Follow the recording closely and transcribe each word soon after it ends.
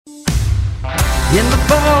In the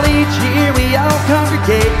fall each year we all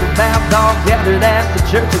congregate, devout all gathered at the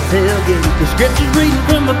church's tailgate. The scriptures reading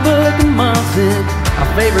from the book of Munson, our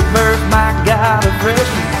favorite verse, my God, a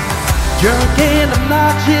freshman. Drunk and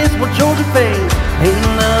obnoxious, well Georgia fans, ain't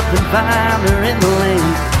nothing finer in the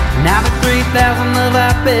land. Now the 3,000 of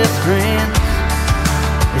our best friends,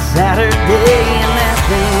 it's Saturday in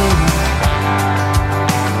Athens.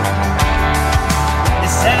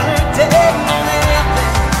 It's Saturday in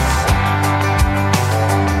Athens.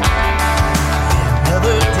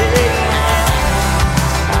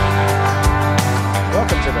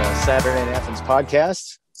 Welcome to the Saturday in Athens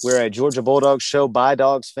podcast. We're a Georgia Bulldogs show by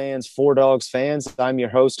Dogs fans, for Dogs fans. I'm your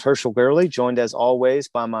host, Herschel Gurley, joined as always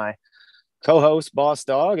by my co-host, Boss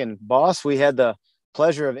Dog. And Boss, we had the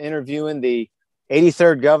pleasure of interviewing the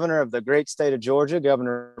 83rd governor of the great state of Georgia,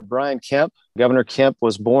 Governor Brian Kemp. Governor Kemp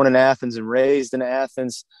was born in Athens and raised in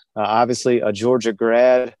Athens, obviously a Georgia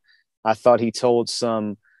grad. I thought he told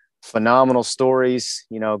some phenomenal stories,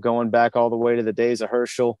 going back all the way to the days of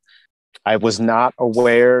Herschel. I was not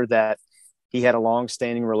aware that he had a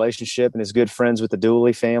long-standing relationship and is good friends with the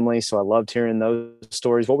Dooley family, so I loved hearing those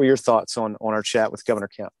stories. What were your thoughts on our chat with Governor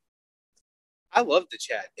Kemp? I love the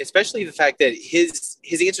chat, especially the fact that his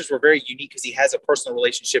answers were very unique because he has a personal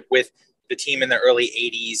relationship with the team in the early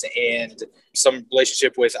 80s and some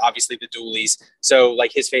relationship with obviously the Dooleys. So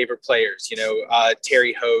like his favorite players,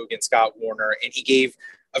 Terry Hogue and Scott Warner, and he gave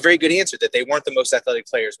a very good answer that they weren't the most athletic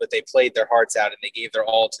players, but they played their hearts out and they gave their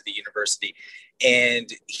all to the university. And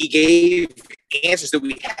he gave answers that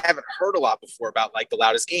we haven't heard a lot before about like the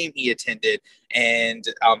loudest game he attended. And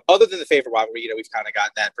other than the favorite rivalry, we've kind of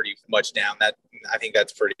gotten that pretty much down. That I think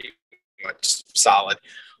that's pretty much solid,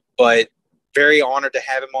 but very honored to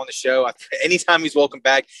have him on the show. Anytime he's welcome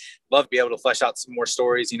back, love to be able to flesh out some more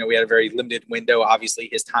stories. We had a very limited window. Obviously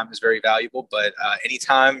his time is very valuable, but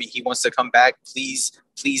anytime he wants to come back, please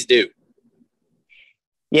do.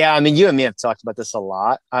 Yeah, you and me have talked about this a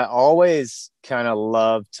lot. I always kind of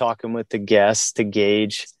love talking with the guests to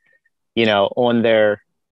gauge, on their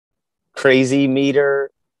crazy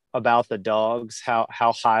meter about the dogs, how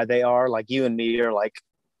high they are. Like you and me are like,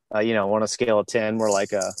 on a scale of 10, we're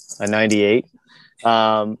like a 98.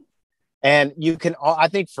 And you can, I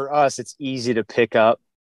think for us, it's easy to pick up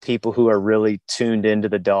people who are really tuned into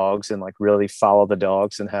the dogs and like really follow the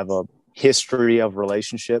dogs and have a history of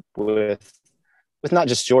relationship with not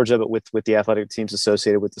just Georgia, but with the athletic teams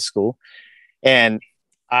associated with the school. And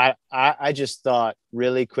I just thought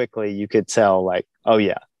really quickly you could tell like, oh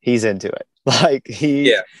yeah, he's into it. Like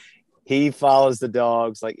he follows the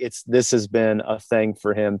dogs. Like this has been a thing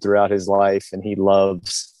for him throughout his life. And he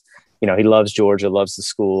loves Georgia, loves the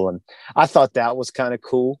school. And I thought that was kind of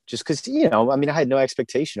cool just because, I had no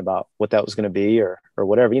expectation about what that was going to be or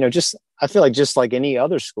whatever, I feel like just like any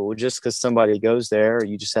other school, just because somebody goes there,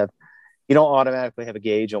 you don't automatically have a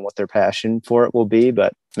gauge on what their passion for it will be.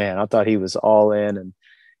 But man, I thought he was all in and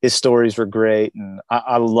his stories were great. And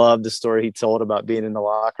I love the story he told about being in the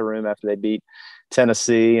locker room after they beat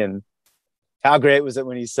Tennessee. And how great was it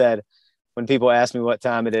when he said, when people ask me what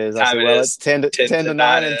time it is, I say, well, it's 10 to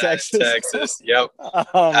 9 in Texas. Yep.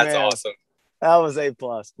 Oh, that's man. Awesome. That was A+.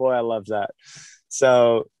 Boy, I love that.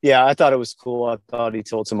 So, yeah, I thought it was cool. I thought he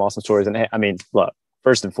told some awesome stories. And look,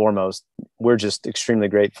 first and foremost, we're just extremely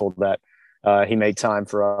grateful that he made time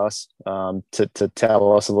for us to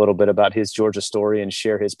tell us a little bit about his Georgia story and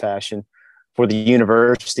share his passion for the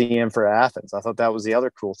university and for Athens. I thought that was the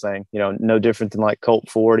other cool thing, no different than like Colt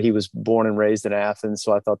Ford. He was born and raised in Athens.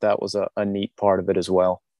 So I thought that was a neat part of it as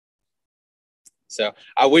well. So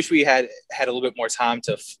I wish we had a little bit more time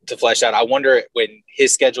to flesh out. I wonder when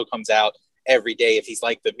his schedule comes out every day, if he's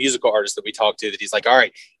like the musical artist that we talked to, that he's like, all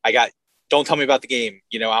right, don't tell me about the game.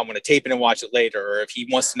 I'm going to tape it and watch it later. Or if he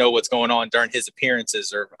wants to know what's going on during his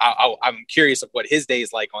appearances, or I'm curious of what his day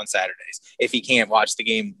is like on Saturdays if he can't watch the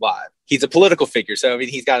game live. He's a political figure. So,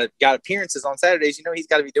 he's got appearances on Saturdays. He's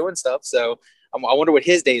got to be doing stuff. So I wonder what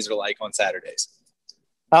his days are like on Saturdays.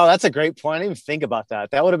 Oh, that's a great point. I didn't even think about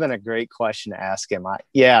that. That would have been a great question to ask him.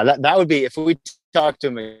 That would be, if we talked to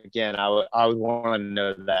him again, I would want to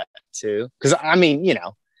know that too. Because,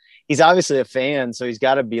 he's obviously a fan, so he's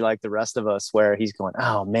got to be like the rest of us where he's going,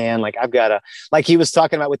 oh man, like I've got to, like he was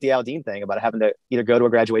talking about with the Aldine thing about having to either go to a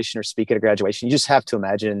graduation or speak at a graduation. You just have to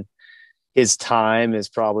imagine his time is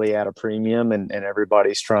probably at a premium and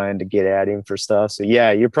everybody's trying to get at him for stuff. So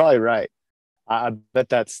yeah, you're probably right. I bet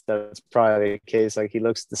that's probably the case. Like he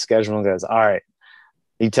looks at the schedule and goes, all right.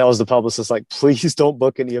 He tells the publicist, like, please don't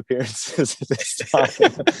book any appearances at this time.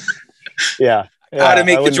 Yeah. How to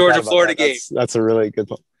make the Georgia-Florida game. That's a really good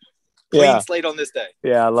point. Clean slate on this day.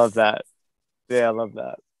 Yeah, I love that. Yeah, I love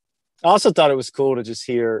that. I also thought it was cool to just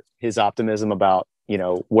hear his optimism about,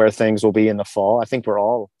 where things will be in the fall. I think we're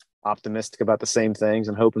all optimistic about the same things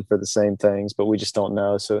and hoping for the same things, but we just don't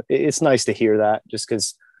know. So it's nice to hear that, just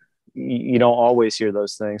because you don't always hear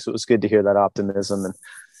those things. So it was good to hear that optimism, and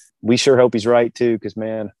we sure hope he's right too, because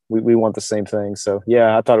man, we want the same thing. So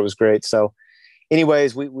yeah, I thought it was great. So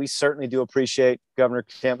anyways, we certainly do appreciate Governor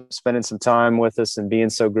Kemp spending some time with us and being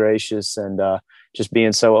so gracious and just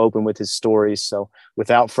being so open with his stories. So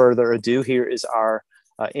without further ado, here is our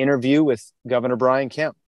interview with Governor Brian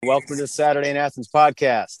Kemp. Welcome to the Saturday in Athens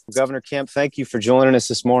podcast. Governor Kemp, thank you for joining us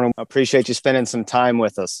this morning. I appreciate you spending some time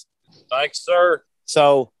with us. Thanks, sir.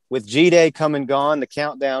 So with G-Day come and gone, the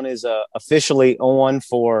countdown is officially on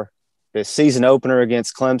for the season opener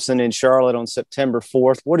against Clemson in Charlotte on September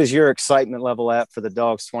 4th. What is your excitement level at for the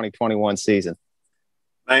Dogs 2021 season?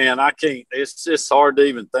 Man, I can't. It's just hard to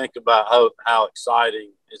even think about how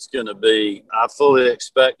exciting it's going to be. I fully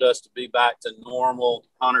expect us to be back to normal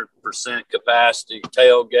 100% capacity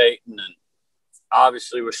tailgating. And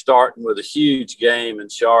obviously we're starting with a huge game in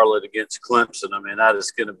Charlotte against Clemson. I mean, that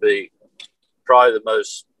is going to be probably the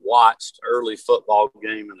most watched early football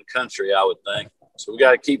game in the country, I would think. So we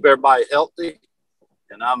got to keep everybody healthy,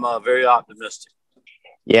 and I'm very optimistic.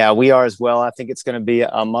 Yeah, we are as well. I think it's going to be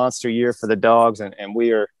a monster year for the Dogs, and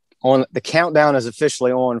we are on. The countdown is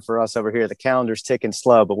officially on for us over here. The calendar's ticking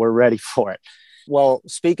slow, but we're ready for it. Well,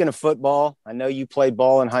 speaking of football, I know you played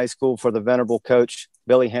ball in high school for the venerable coach,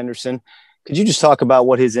 Billy Henderson. Could you just talk about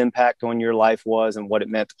what his impact on your life was and what it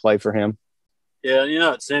meant to play for him? Yeah,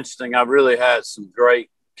 it's interesting. I've really had some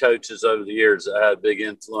great coaches over the years that had a big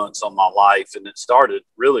influence on my life. And it started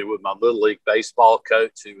really with my Little League baseball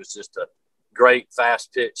coach, who was just a great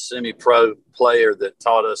fast pitch semi-pro player that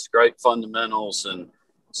taught us great fundamentals. And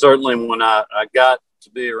certainly when I got to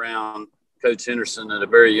be around Coach Henderson at a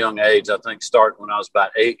very young age, I think starting when I was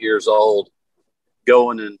about 8 years old,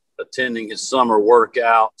 going and attending his summer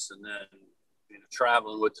workouts, and then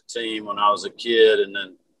traveling with the team when I was a kid, and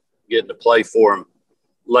then getting to play for him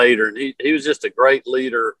later. And he was just a great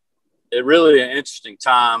leader. It really an interesting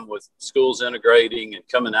time with schools integrating and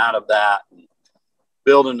coming out of that and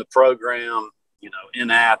building the program, in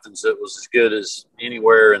Athens. It was as good as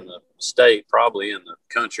anywhere in the state, probably in the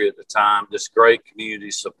country at the time. Just great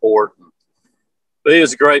community support. But he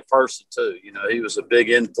was a great person too. He was a big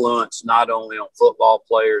influence, not only on football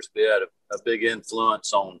players, but he had a big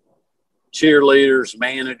influence on cheerleaders,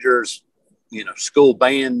 managers, school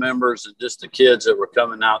band members, and just the kids that were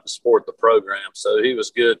coming out to support the program. So he was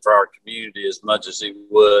good for our community as much as he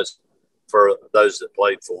was for those that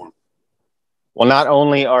played for him. Well, not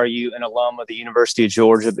only are you an alum of the University of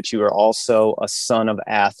Georgia, but you are also a son of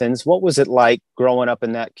Athens. What was it like growing up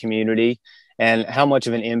in that community, and how much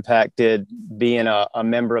of an impact did being a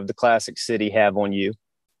member of the Classic City have on you?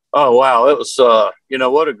 Oh, wow. It was,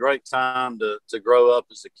 what a great time to grow up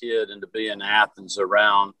as a kid and to be in Athens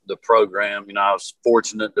around the program. I was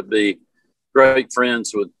fortunate to be great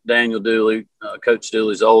friends with Daniel Dooley, Coach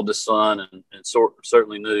Dooley's oldest son, and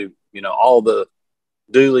certainly knew, all the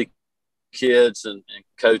Dooley kids, and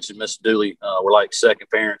Coach and Miss Dooley were like second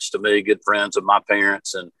parents to me, good friends of my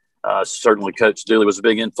parents. And certainly Coach Dooley was a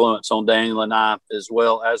big influence on Daniel and I, as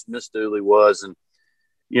well as Miss Dooley was. And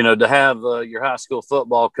to have your high school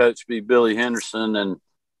football coach be Billy Henderson, and,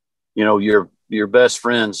 your best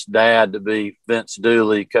friend's dad to be Vince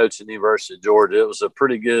Dooley, coach at the University of Georgia, it was a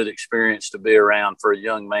pretty good experience to be around for a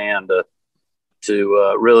young man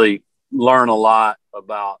to really learn a lot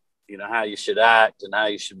about, how you should act and how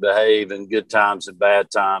you should behave in good times and bad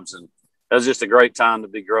times. And it was just a great time to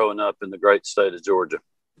be growing up in the great state of Georgia.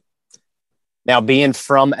 Now, being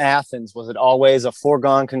from Athens, was it always a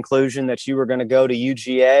foregone conclusion that you were going to go to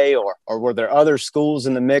UGA, or were there other schools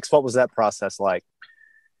in the mix? What was that process like?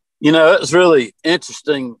 It was really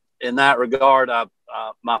interesting in that regard.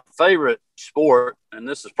 My favorite sport, and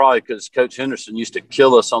this is probably because Coach Henderson used to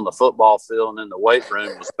kill us on the football field and in the weight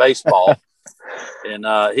room, was baseball. And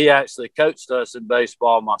he actually coached us in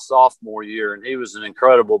baseball my sophomore year, and he was an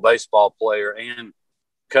incredible baseball player and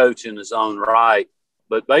coach in his own right.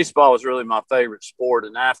 But baseball was really my favorite sport.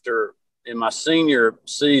 And in my senior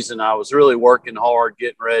season, I was really working hard,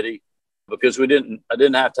 getting ready, because I didn't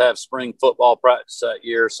have to have spring football practice that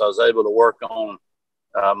year. So I was able to work on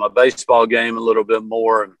my baseball game a little bit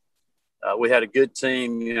more. And we had a good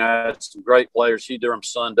team. I had some great players. Hugh Durham's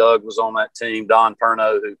son, Doug, was on that team. Don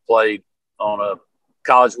Perno, who played on a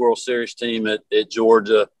College World Series team at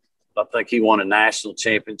Georgia. I think he won a national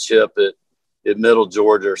championship at Middle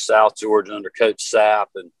Georgia or South Georgia under Coach Sapp.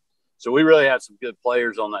 And so we really had some good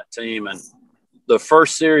players on that team. And the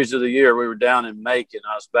first series of the year, we were down in Macon.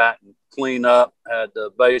 I was batting clean up, had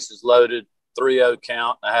the bases loaded, 3-0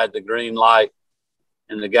 count. I had the green light,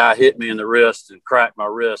 and the guy hit me in the wrist and cracked my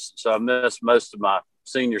wrist. So I missed most of my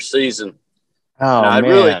senior season. Oh, and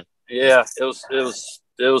man.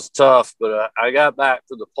 It was tough, but I got back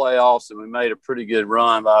for the playoffs, and we made a pretty good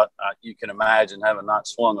run. But you can imagine, having not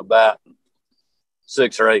swung a bat in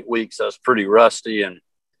 6 or 8 weeks, I was pretty rusty. And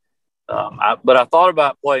but I thought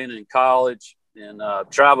about playing in college, and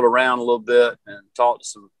traveled around a little bit and talked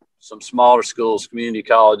to some smaller schools, community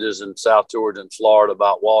colleges in South Georgia and Florida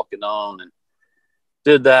about walking on, and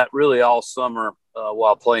did that really all summer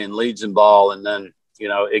while playing Legion ball. And then,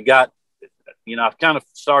 I kind of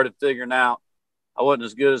started figuring out I wasn't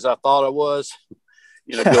as good as I thought I was,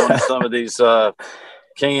 going to some of these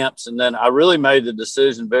camps. And then I really made the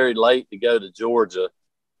decision very late to go to Georgia.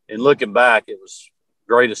 And looking back, it was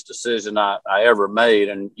the greatest decision I ever made.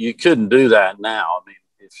 And you couldn't do that now. I mean,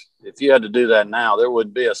 if you had to do that now, there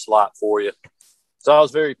wouldn't be a slot for you. So I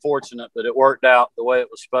was very fortunate that it worked out the way it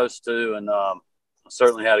was supposed to. And I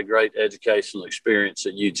certainly had a great educational experience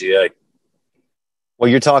at UGA. Well,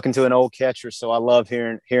 you're talking to an old catcher, so I love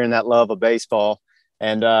hearing that love of baseball.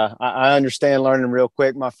 And I understand learning real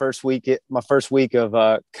quick. My first week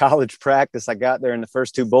of college practice, I got there, in the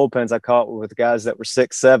first 2 bullpens I caught were with guys that were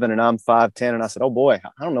 6'7", and I'm 5'10", and I said, "Oh boy,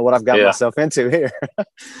 I don't know what I've got myself into here."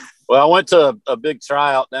 Well, I went to a big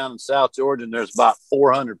tryout down in South Georgia, and there's about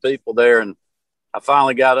 400 people there, and I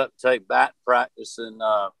finally got up to take bat practice, and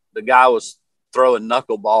the guy was throwing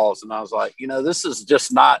knuckleballs, and I was like, this is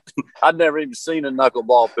just not – I'd never even seen a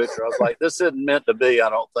knuckleball pitcher. I was like, this isn't meant to be, I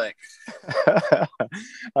don't think.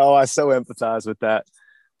 Oh, I so empathize with that.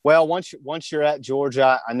 Well, once you're at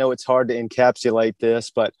Georgia, I know it's hard to encapsulate this,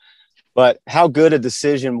 but how good a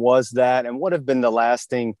decision was that, and what have been the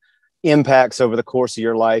lasting impacts over the course of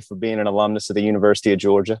your life of being an alumnus of the University of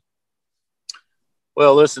Georgia?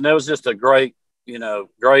 Well, listen, it was just a great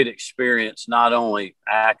experience, not only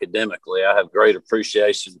academically. I have great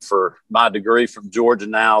appreciation for my degree from Georgia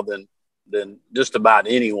now than just about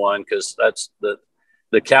anyone, because that's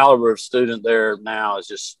the caliber of student there now is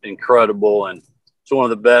just incredible. And it's one of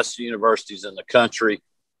the best universities in the country.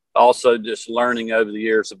 Also, just learning over the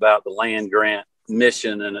years about the land grant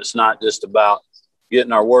mission. And it's not just about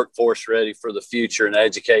getting our workforce ready for the future and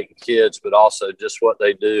educating kids, but also just what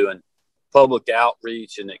they do and public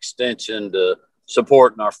outreach and extension to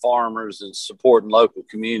supporting our farmers and supporting local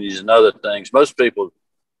communities and other things. Most people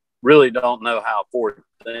really don't know how forward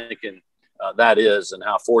thinking that is, and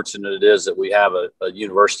how fortunate it is that we have a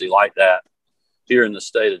university like that here in the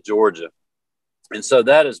state of Georgia. And so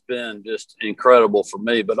that has been just incredible for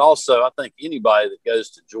me. But also, I think anybody that goes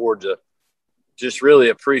to Georgia just really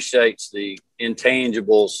appreciates the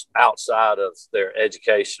intangibles outside of their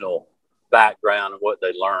educational background and what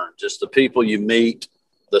they learn. Just the people you meet,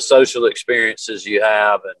 the social experiences you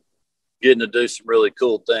have, and getting to do some really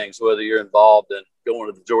cool things, whether you're involved in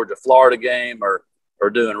going to the Georgia-Florida game or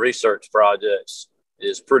doing research projects,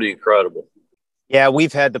 is pretty incredible. Yeah,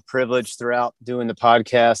 we've had the privilege throughout doing the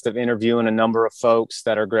podcast of interviewing a number of folks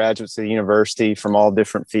that are graduates of the university from all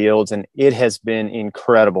different fields. And it has been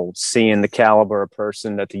incredible seeing the caliber of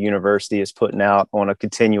person that the university is putting out on a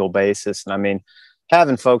continual basis. And I mean,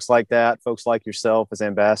 having folks like that, folks like yourself as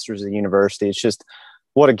ambassadors of the university, it's just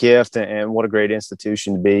what a gift and what a great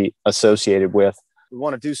institution to be associated with. We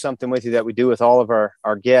want to do something with you that we do with all of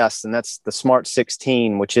our guests, and that's the Smart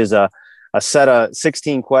 16, which is a set of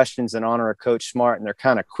 16 questions in honor of Coach Smart, and they're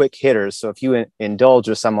kind of quick hitters. So if you indulge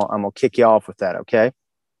us, I'm going to kick you off with that, okay?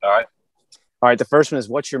 All right, the first one is,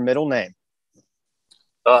 what's your middle name?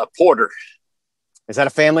 Porter. Is that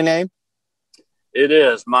a family name? It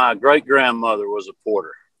is. My great-grandmother was a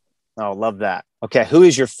Porter. Oh, love that. Okay, who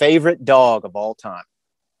is your favorite dog of all time?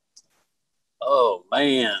 Oh,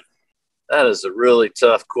 man. That is a really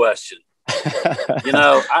tough question.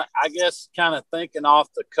 I guess kind of thinking off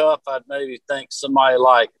the cuff, I'd maybe think somebody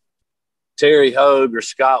like Terry Hogue or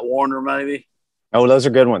Scott Warner, maybe. Oh, those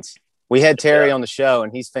are good ones. We had Terry on the show,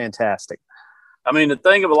 and he's fantastic. I mean, the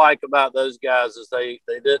thing I like about those guys is they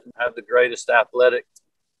didn't have the greatest athletic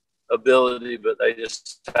ability, but they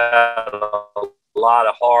just had a lot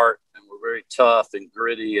of heart and were very tough and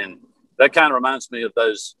gritty. And that kind of reminds me of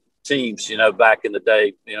those teams, back in the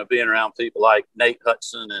day, being around people like Nate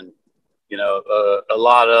Hudson and, a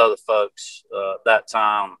lot of other folks that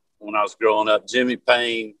time when I was growing up. Jimmy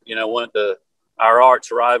Payne, went to our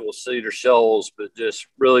arch rival Cedar Shoals, but just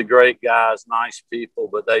really great guys, nice people,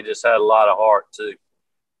 but they just had a lot of heart too.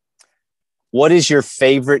 What is your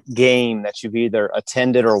favorite game that you've either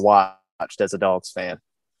attended or watched as a Dogs fan?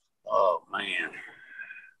 Oh, man.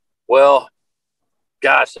 Well,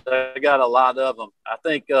 Gosh, I got a lot of them. I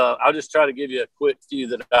think I'll just try to give you a quick few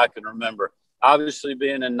that I can remember. Obviously,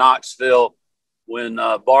 being in Knoxville when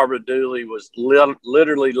Barbara Dooley was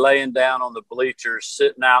literally laying down on the bleachers,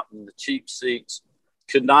 sitting out in the cheap seats,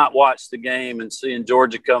 could not watch the game, and seeing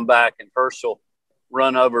Georgia come back and Herschel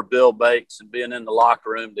run over Bill Bates and being in the locker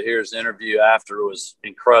room to hear his interview after was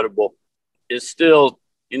incredible. It's still,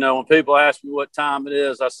 you know, when people ask me what time it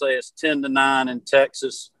is, I say it's 10-9 in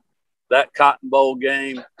Texas. That Cotton Bowl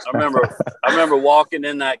game, I remember walking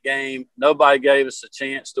in that game. Nobody gave us a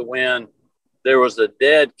chance to win. There was a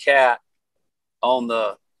dead cat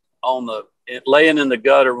laying in the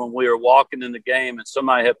gutter when we were walking in the game, and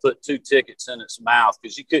somebody had put 2 tickets in its mouth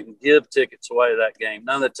because you couldn't give tickets away to that game.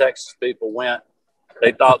 None of the Texas people went.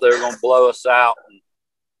 They thought they were going to blow us out. And,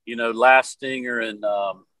 you know, Lastinger and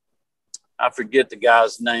I forget the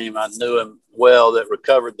guy's name. I knew him well, that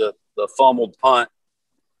recovered the fumbled punt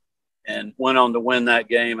and went on to win that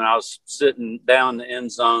game. And I was sitting down in the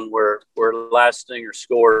end zone where Lastinger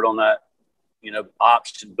scored on that, you know,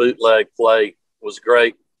 option bootleg play. Was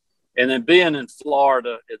great. And then being in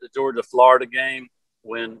Florida at the Georgia-Florida game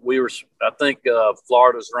when we were, I think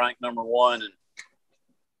Florida's ranked number 1, and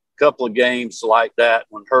a couple of games like that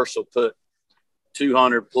when Herschel put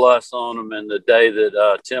 200 plus on them, and the day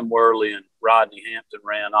that Tim Worley and Rodney Hampton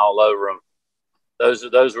ran all over them.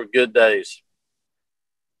 Those were good days.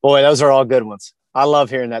 Boy, those are all good ones. I love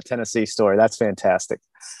hearing that Tennessee story. That's fantastic.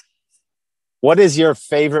 What is your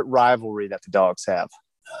favorite rivalry that the Dogs have?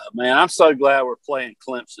 Man, I'm so glad we're playing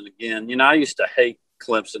Clemson again. You know, I used to hate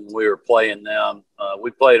Clemson when we were playing them.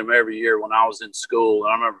 We played them every year when I was in school,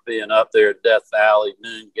 and I remember being up there at Death Valley,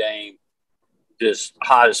 noon game, just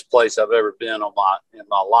hottest place I've ever been in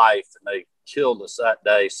my life, and they killed us that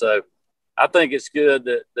day. So I think it's good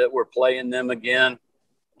that we're playing them again.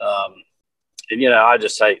 And, you know, I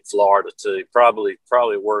just hate Florida too, probably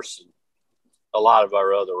worse than a lot of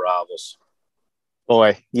our other rivals.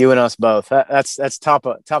 Boy, you and us both. That's top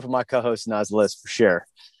of my co-host and I's list for sure.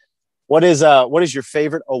 What is your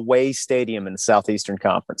favorite away stadium in the Southeastern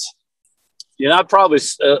Conference? You know, I probably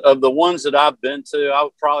of the ones that I've been to, I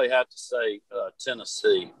would probably have to say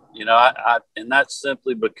Tennessee. You know, and that's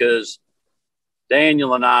simply because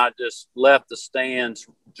Daniel and I just left the stands,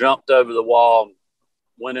 jumped over the wall,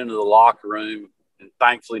 went into the locker room, and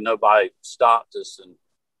thankfully nobody stopped us. And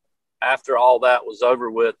after all that was over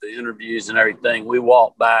with, the interviews and everything, we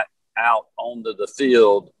walked back out onto the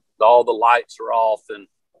field. All the lights were off, and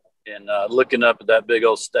looking up at that big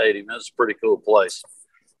old stadium. It was a pretty cool place.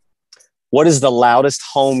 What is the loudest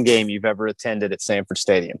home game you've ever attended at Sanford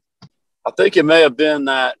Stadium? I think it may have been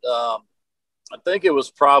that I think it was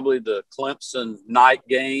probably the Clemson night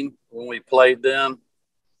game when we played them.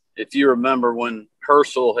 If you remember when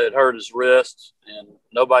Herschel had hurt his wrist and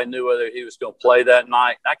nobody knew whether he was going to play that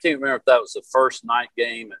night. I can't remember if that was the first night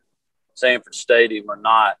game at Sanford Stadium or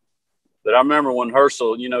not. But I remember when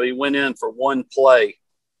Herschel, you know, he went in for one play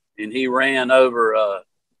and he ran over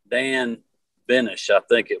Dan Benish, I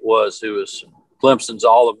think it was, who was Clemson's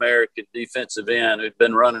All-American defensive end, who'd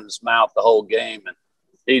been running his mouth the whole game. And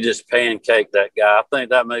he just pancaked that guy. I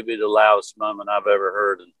think that may be the loudest moment I've ever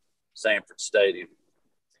heard in Sanford Stadium.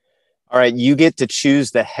 All right, you get to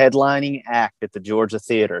choose the headlining act at the Georgia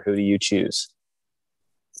Theater. Who do you choose?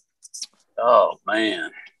 Oh,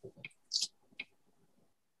 man.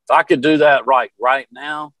 If I could do that right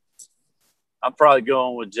now, I'm probably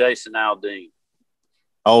going with Jason Aldean.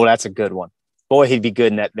 Oh, that's a good one. Boy, he'd be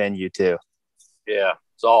good in that venue too. Yeah,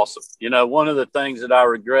 it's awesome. You know, one of the things that I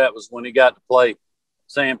regret was when he got to play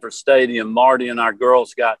Sanford Stadium, Marty and our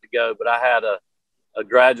girls got to go, but I had a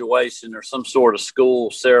graduation or some sort of school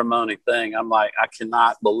ceremony thing. I'm like, I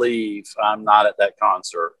cannot believe I'm not at that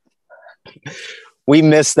concert. We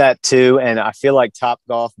miss that too. And I feel like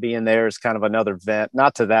Topgolf being there is kind of another vent,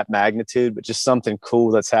 not to that magnitude, but just something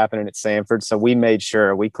cool that's happening at Sanford. So we made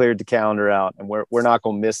sure we cleared the calendar out, and we're not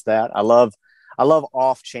going to miss that. I love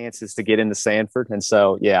off chances to get into Sanford. And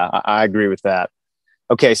so, yeah, I agree with that.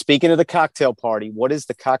 Okay. Speaking of the cocktail party, what is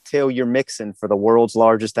the cocktail you're mixing for the world's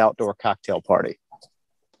largest outdoor cocktail party?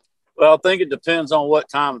 Well, I think it depends on what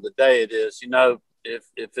time of the day it is. You know, if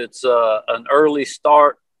it's an early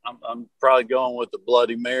start, I'm probably going with the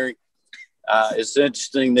Bloody Mary. It's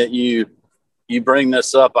interesting that you bring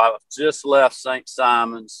this up. I just left St.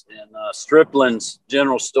 Simon's, and Strickland's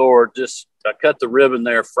General Store. I cut the ribbon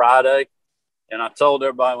there Friday, and I told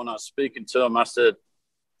everybody when I was speaking to them, I said,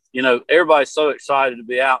 you know, everybody's so excited to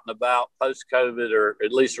be out and about post-COVID, or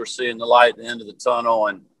at least we're seeing the light at the end of the tunnel,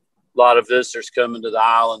 and a lot of visitors coming to the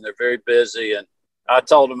island. They're very busy. And I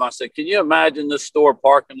told them, I said, can you imagine this store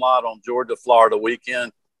parking lot on Georgia-Florida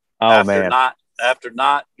weekend? Oh, man. after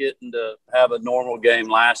not getting to have a normal game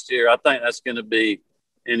last year, I think that's going to be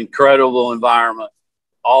an incredible environment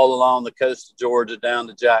all along the coast of Georgia down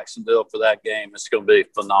to Jacksonville for that game. It's going to be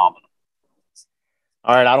phenomenal.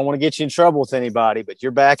 All right, I don't want to get you in trouble with anybody, but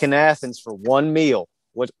you're back in Athens for one meal.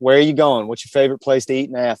 Where are you going? What's your favorite place to eat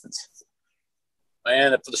in Athens?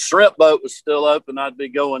 Man, if the shrimp boat was still open, I'd be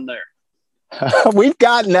going there. We've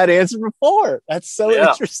gotten that answer before. That's so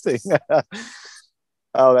interesting.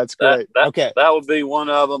 Oh, that's great. Okay, that would be one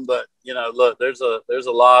of them. But look, there's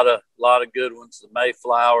a lot of good ones. The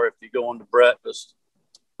Mayflower, if you go on to breakfast,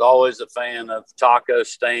 always a fan of Taco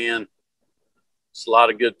Stand. It's a lot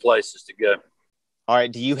of good places to go. All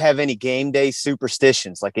right. Do you have any game day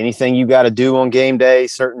superstitions? Like anything you got to do on game day,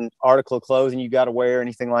 certain article of clothing you got to wear,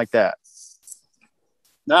 anything like that?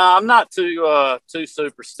 No, I'm not too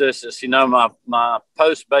superstitious. My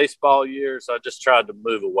post baseball years, I just tried to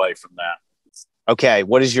move away from that. Okay.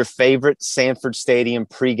 What is your favorite Sanford Stadium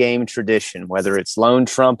pregame tradition? Whether it's Lone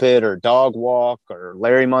Trumpet or Dog Walk or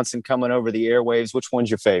Larry Munson coming over the airwaves, which one's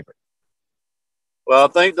your favorite? Well, I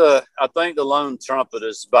think the Lone Trumpet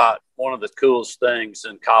is about one of the coolest things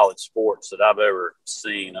in college sports that I've ever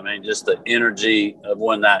seen. I mean, just the energy of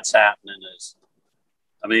when that's happening is,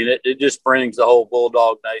 it just brings the whole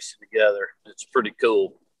Bulldog Nation together. It's pretty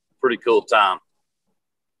cool time.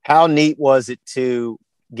 How neat was it to,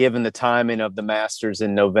 given the timing of the Masters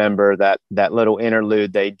in November, that little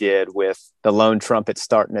interlude they did with the Lone Trumpet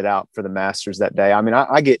starting it out for the Masters that day?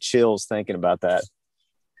 I get chills thinking about that.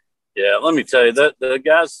 Yeah, let me tell you that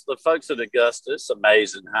the folks at Augusta, it's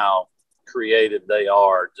amazing how creative they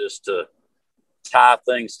are just to tie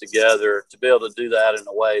things together, to be able to do that in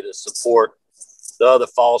a way to support the other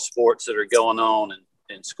fall sports that are going on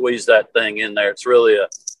and squeeze that thing in there. It's really a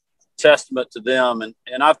testament to them.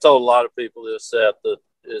 And I've told a lot of people this, Seth, that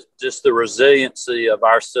is just the resiliency of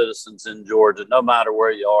our citizens in Georgia, no matter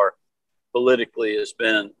where you are politically, has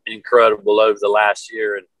been incredible over the last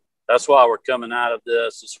year. And that's why we're coming out of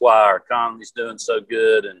this. It's why our economy's doing so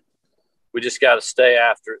good. And we just got to stay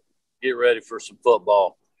after it, get ready for some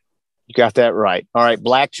football. You got that right. All right.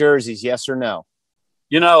 Black jerseys, yes or no?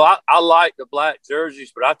 I like the black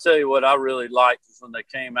jerseys, but I tell you what I really liked is when they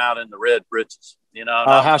came out in the red breeches. I'm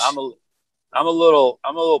a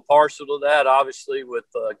little partial to that, obviously, with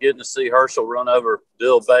getting to see Herschel run over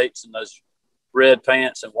Bill Bates in those red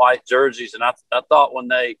pants and white jerseys. And I thought when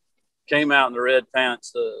they came out in the red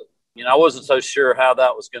pants, I wasn't so sure how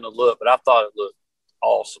that was going to look, but I thought it looked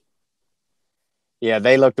awesome. Yeah,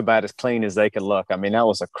 they looked about as clean as they could look. That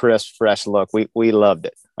was a crisp, fresh look. We loved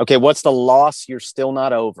it. Okay, what's the loss you're still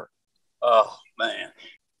not over? Oh, man.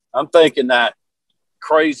 I'm thinking that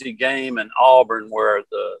crazy game in Auburn where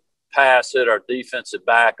the pass hit our defensive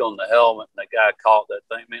back on the helmet and the guy caught that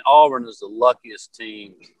thing. Auburn is the luckiest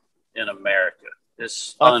team in America.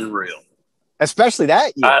 It's unreal. Especially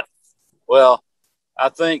that year. I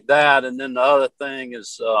think that, and then the other thing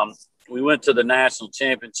is we went to the national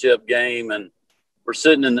championship game and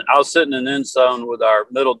I was sitting in the end zone with our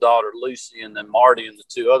middle daughter, Lucy, and then Marty and the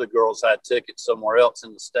two other girls had tickets somewhere else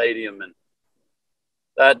in the stadium. And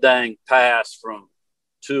that dang pass from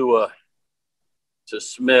Tua to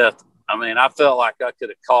Smith, I felt like I could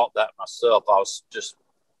have caught that myself.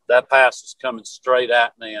 That pass was coming straight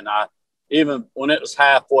at me. And even when it was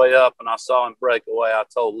halfway up and I saw him break away, I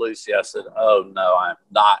told Lucy, I said, oh no, I'm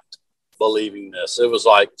not believing this. It was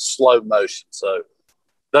like slow motion. So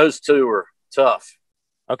those two were tough.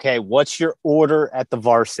 Okay, what's your order at the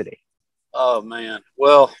Varsity? Oh, man.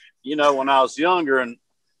 Well, when I was younger and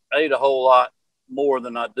ate a whole lot more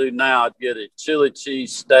than I do now, I'd get a chili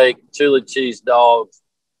cheese steak, chili cheese dog,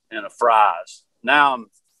 and a fries. Now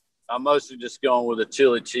I'm mostly just going with a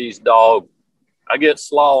chili cheese dog. I get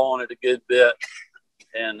slaw on it a good bit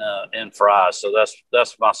and fries. So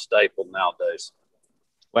that's my staple nowadays.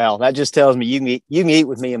 Well, that just tells me you can eat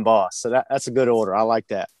with me and Boss. So that's a good order. I like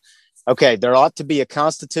that. Okay, there ought to be a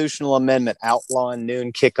constitutional amendment outlawing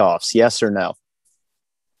noon kickoffs. Yes or no?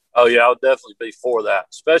 Oh, yeah, I'll definitely be for that,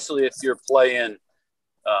 especially if you're playing,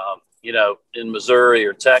 in Missouri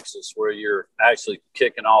or Texas where you're actually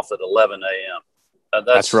kicking off at 11 a.m.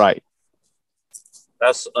 That's right.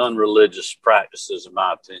 That's unreligious practices, in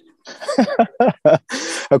my opinion.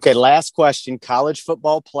 Okay, last question. College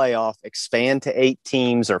football playoff, expand to 8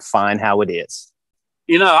 teams or fine how it is?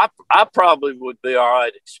 I probably would be all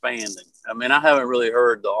right expanding. I haven't really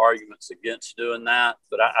heard the arguments against doing that,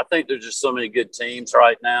 but I think there's just so many good teams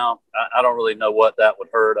right now. I don't really know what that would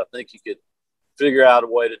hurt. I think you could figure out a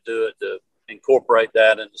way to do it, to incorporate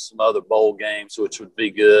that into some other bowl games, which would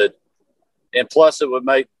be good. And plus it would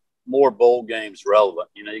make more bowl games relevant.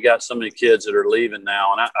 You know, you got so many kids that are leaving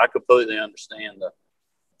now, and I completely understand the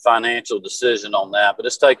financial decision on that, but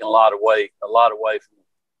it's taken a lot away from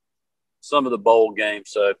some of the bowl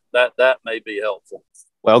games. So that may be helpful.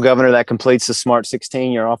 Well, Governor, that completes the Smart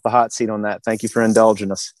 16. You're off the hot seat on that. Thank you for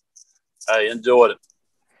indulging us. Hey, enjoyed it.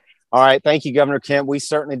 All right. Thank you, Governor Kemp. We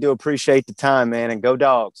certainly do appreciate the time, man, and go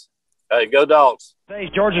Dogs. Hey, go Dogs. Hey,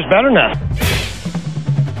 George is better now.